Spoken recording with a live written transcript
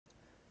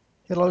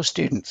Hello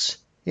students.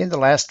 In the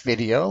last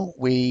video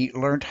we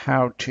learned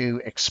how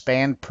to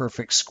expand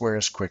perfect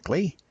squares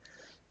quickly.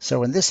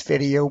 So in this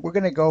video we're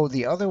going to go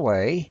the other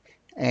way,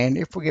 and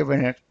if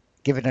we're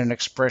given an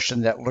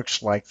expression that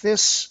looks like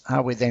this,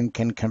 how we then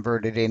can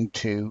convert it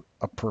into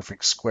a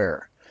perfect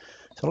square.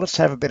 So let's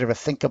have a bit of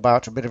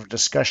a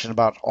discussion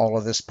about all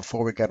of this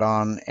before we get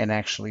on and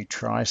actually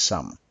try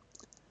some.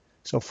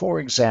 So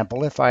for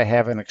example, if I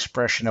have an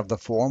expression of the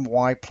form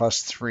y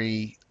plus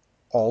 3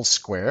 all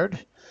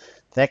squared,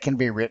 that can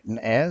be written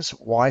as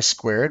y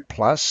squared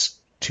plus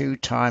 2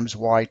 times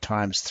y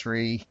times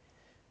 3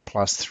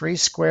 plus 3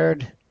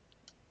 squared,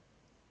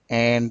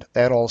 and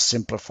that all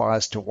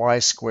simplifies to y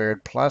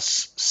squared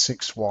plus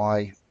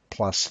 6y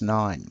plus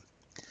 9.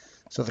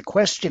 So the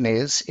question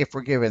is, if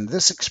we're given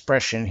this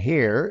expression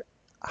here,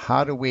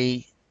 how do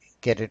we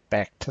get it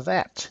back to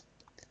that?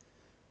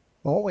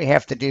 Well, what we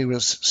have to do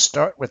is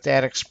start with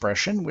that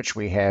expression, which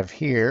we have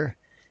here,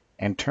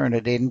 and turn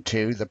it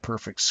into the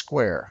perfect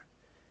square.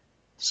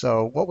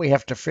 So what we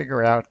have to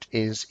figure out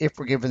is, if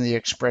we're given the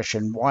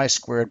expression y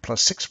squared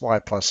plus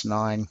 6y plus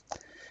 9,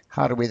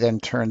 how do we then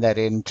turn that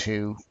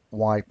into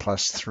y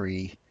plus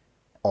 3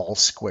 all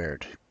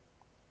squared?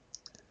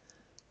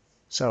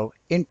 So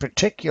in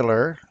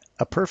particular,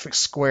 a perfect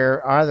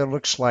square either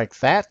looks like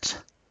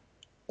that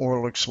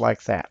or looks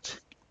like that.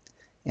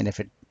 And if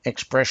an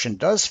expression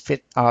does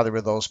fit either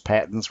of those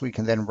patterns, we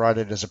can then write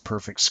it as a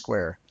perfect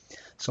square.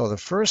 So the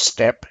first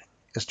step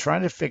is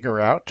trying to figure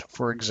out,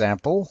 for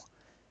example,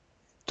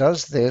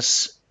 does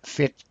this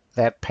fit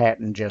that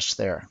pattern just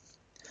there?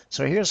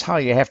 So here's how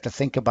you have to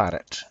think about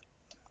it.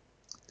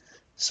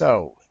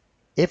 So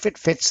if it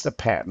fits the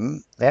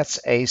pattern, that's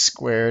a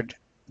squared,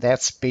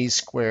 that's b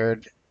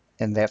squared,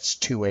 and that's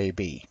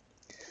 2ab.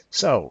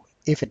 So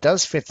if it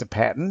does fit the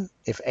pattern,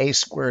 if a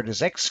squared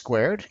is x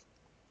squared,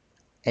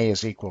 a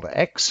is equal to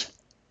x.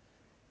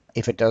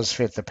 If it does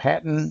fit the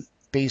pattern,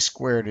 b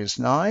squared is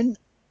 9,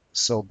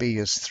 so b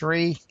is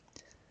 3.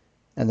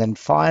 And then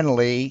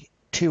finally,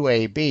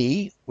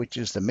 2ab, which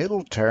is the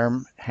middle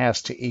term,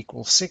 has to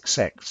equal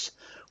 6x.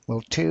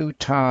 Well, 2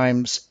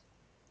 times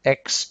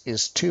x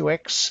is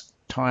 2x,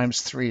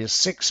 times 3 is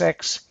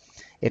 6x.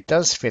 It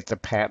does fit the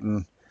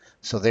pattern,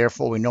 so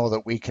therefore we know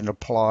that we can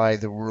apply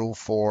the rule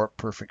for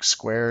perfect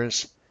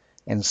squares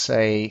and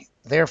say,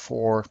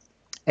 therefore,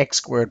 x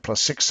squared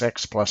plus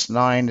 6x plus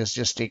 9 is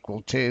just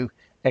equal to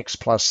x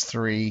plus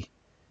 3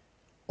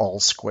 all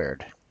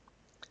squared.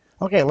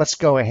 Okay, let's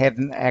go ahead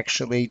and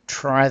actually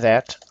try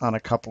that on a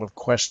couple of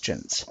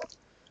questions.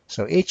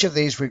 So each of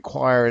these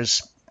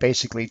requires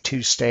basically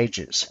two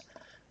stages.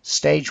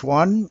 Stage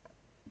one,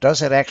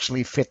 does it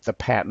actually fit the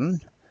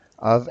pattern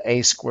of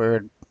a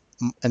squared,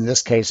 in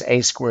this case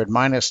a squared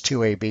minus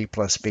 2ab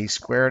plus b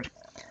squared?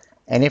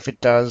 And if it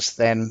does,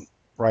 then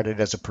write it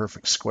as a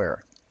perfect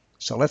square.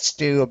 So let's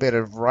do a bit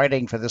of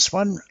writing for this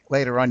one.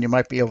 Later on you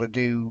might be able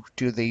to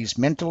do these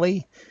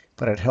mentally,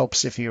 but it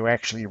helps if you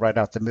actually write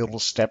out the middle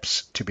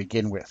steps to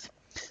begin with.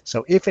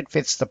 So if it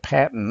fits the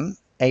pattern,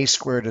 a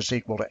squared is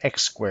equal to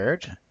x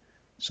squared,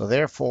 so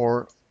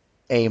therefore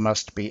a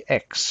must be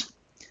x.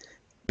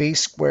 B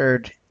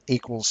squared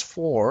equals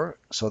 4,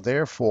 so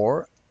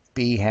therefore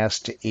b has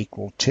to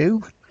equal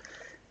 2,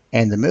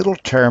 and the middle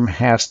term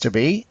has to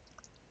be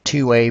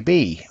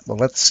 2ab. Well,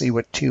 let's see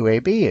what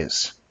 2ab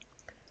is.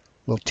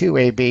 Well,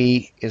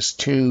 2ab is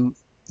 2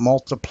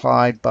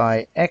 multiplied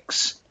by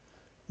x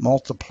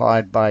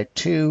multiplied by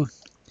 2.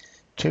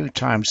 2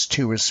 times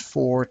 2 is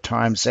 4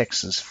 times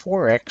x is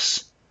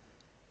 4x,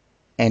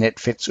 and it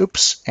fits,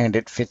 and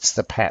it fits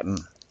the pattern.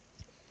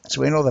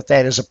 So we know that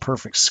that is a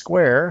perfect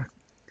square,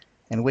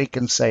 and we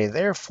can say,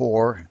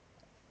 therefore,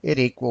 it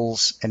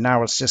equals, and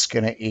now it's just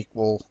going to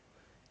equal,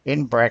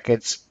 in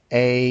brackets,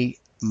 a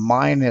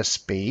minus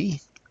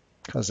b,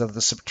 because of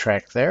the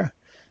subtract there.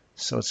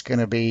 So it's going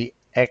to be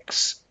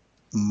x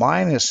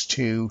minus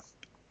 2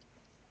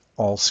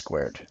 all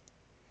squared.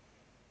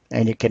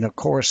 And you can, of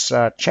course,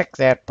 check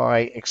that by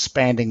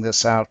expanding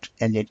this out,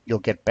 and you'll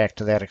get back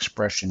to that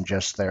expression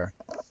just there.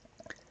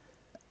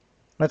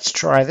 Let's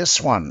try this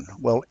one.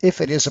 Well,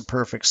 if it is a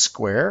perfect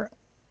square,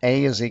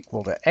 a is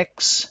equal to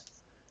x,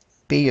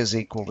 b is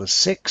equal to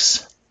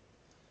 6,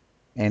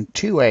 and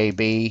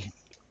 2ab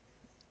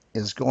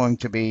is going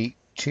to be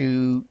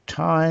 2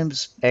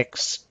 times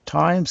x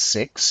times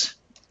 6.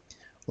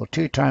 Well,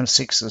 2 times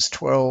 6 is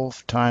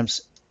 12, times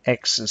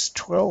x is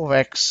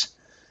 12x,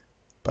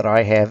 but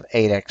I have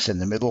 8x in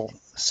the middle,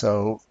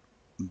 so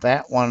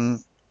that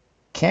one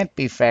can't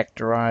be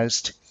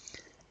factorized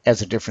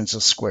as a difference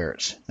of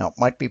squares. Now, it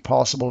might be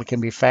possible it can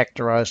be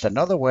factorized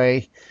another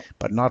way,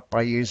 but not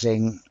by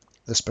using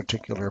this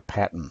particular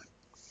pattern.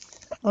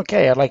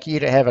 Okay, I'd like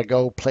you to have a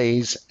go,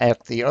 please,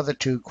 at the other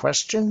two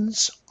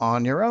questions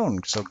on your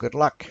own, so good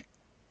luck.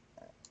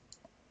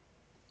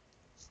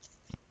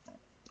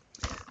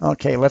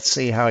 Okay, let's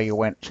see how you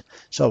went.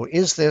 So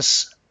is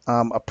this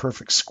a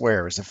perfect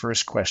square is the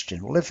first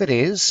question. Well, if it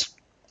is,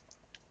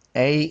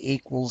 a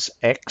equals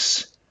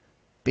x,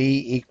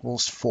 b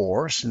equals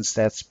 4, since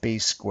that's b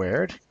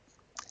squared,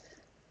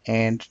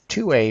 and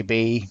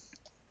 2ab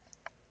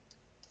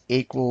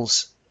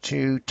equals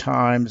 2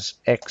 times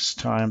x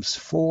times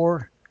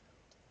 4,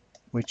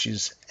 which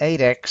is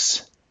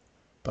 8x,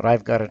 but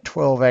I've got a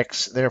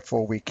 12x,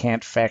 therefore we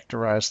can't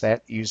factorize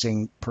that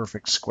using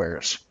perfect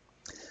squares.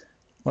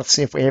 Let's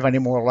see if we have any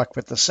more luck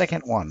with the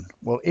second one.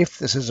 Well, if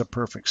this is a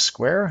perfect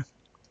square,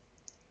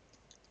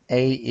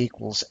 a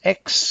equals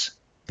x,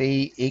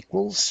 b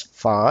equals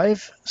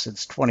 5,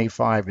 since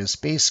 25 is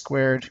b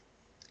squared,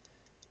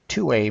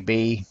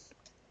 2ab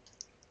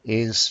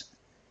is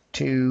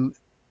 2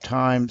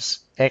 times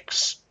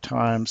x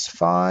times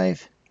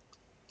 5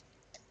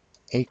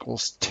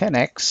 equals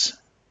 10x.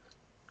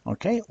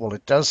 Okay, well,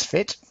 it does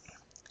fit.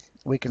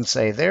 We can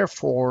say,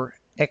 therefore,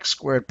 x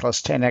squared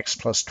plus 10x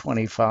plus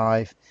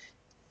 25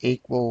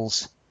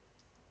 equals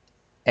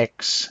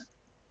x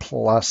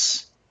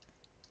plus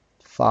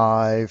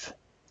 5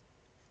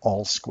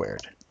 all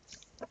squared.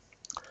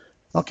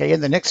 Okay,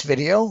 in the next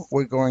video,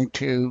 we're going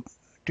to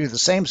do the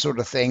same sort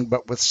of thing,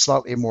 but with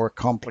slightly more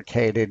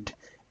complicated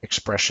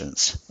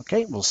expressions.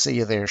 Okay, we'll see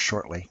you there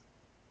shortly.